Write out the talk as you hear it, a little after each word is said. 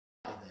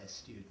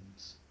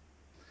students,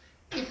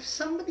 if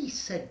somebody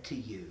said to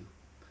you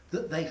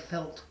that they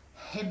felt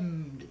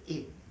hemmed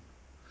in,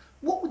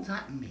 what would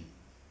that mean?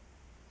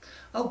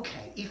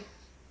 Okay, if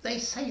they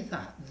say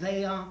that,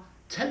 they are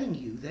telling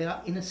you they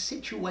are in a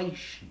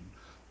situation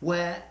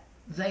where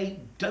they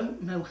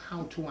don't know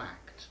how to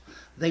act.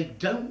 They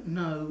don't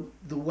know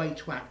the way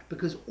to act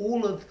because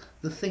all of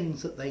the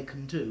things that they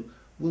can do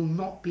will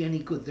not be any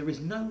good. There is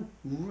no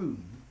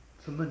room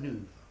for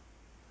manoeuvre.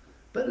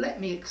 But let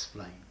me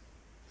explain.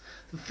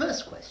 The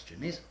first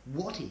question is,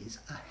 what is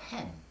a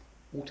hem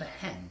or to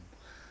hem?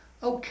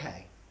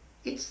 Okay,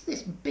 it's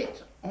this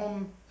bit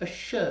on a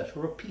shirt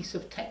or a piece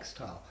of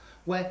textile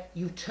where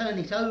you turn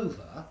it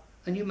over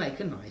and you make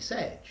a nice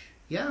edge.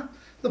 Yeah?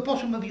 The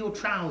bottom of your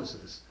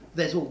trousers,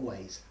 there's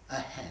always a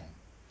hem.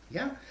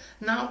 Yeah?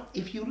 Now,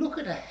 if you look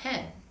at a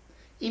hem,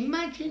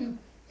 imagine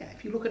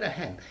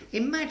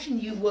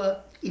you were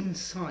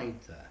inside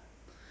there.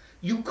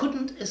 You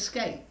couldn't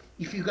escape.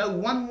 If you go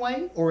one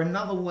way or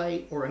another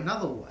way or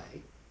another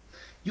way,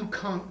 you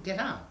can't get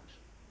out.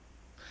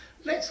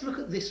 Let's look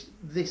at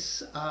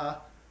this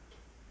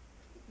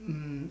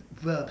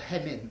verb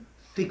hem in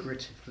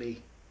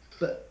figuratively,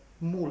 but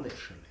more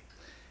literally.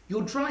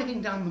 You're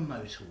driving down the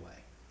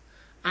motorway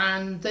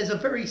and there's a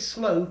very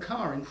slow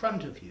car in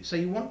front of you, so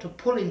you want to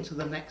pull into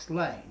the next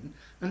lane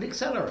and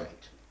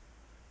accelerate.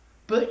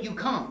 But you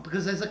can't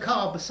because there's a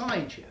car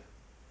beside you.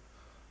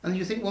 And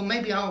you think, well,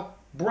 maybe I'll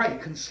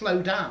brake and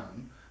slow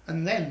down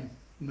and then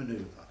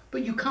manoeuvre.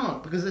 But you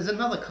can't because there's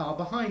another car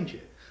behind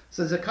you.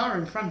 So there's a car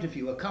in front of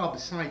you, a car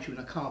beside you and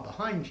a car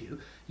behind you.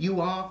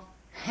 You are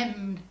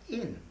hemmed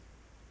in.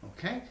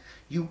 Okay?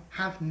 You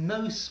have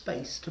no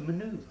space to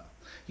manoeuvre.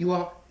 You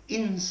are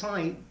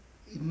inside,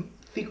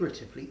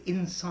 figuratively,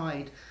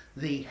 inside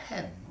the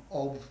hem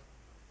of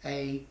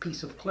a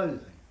piece of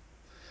clothing.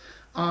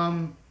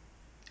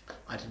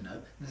 I don't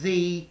know.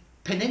 The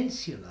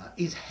peninsula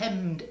is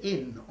hemmed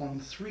in on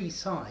 3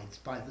 sides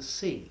by the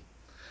sea.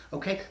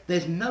 Okay?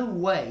 There's no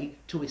way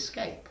to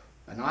escape.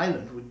 An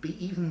island would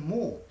be even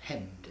more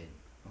hemmed in.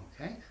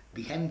 Okay?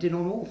 Be hemmed in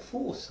on all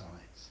 4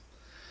 sides.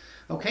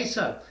 Okay,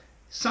 so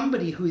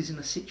somebody who is in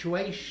a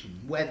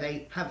situation where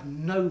they have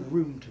no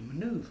room to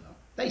manoeuvre,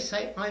 they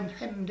say, I'm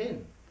hemmed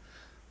in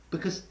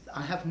because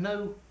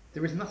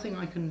there is nothing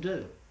I can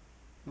do.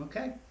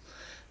 Okay?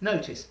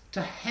 Notice,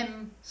 to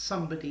hem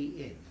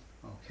somebody in.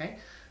 Okay?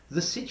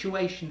 The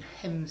situation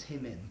hems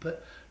him in,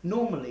 but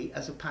normally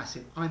as a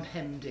passive, I'm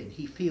hemmed in.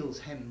 He feels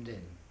hemmed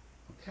in.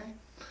 Okay?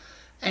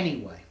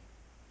 Anyway,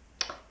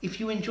 if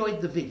you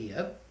enjoyed the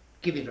video,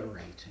 give it a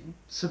rating,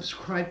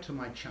 subscribe to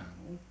my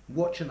channel,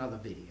 watch another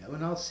video,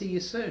 and I'll see you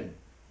soon.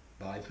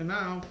 Bye for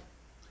now.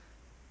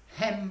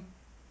 Hem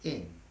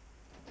in.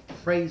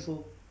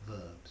 Phrasal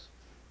verbs.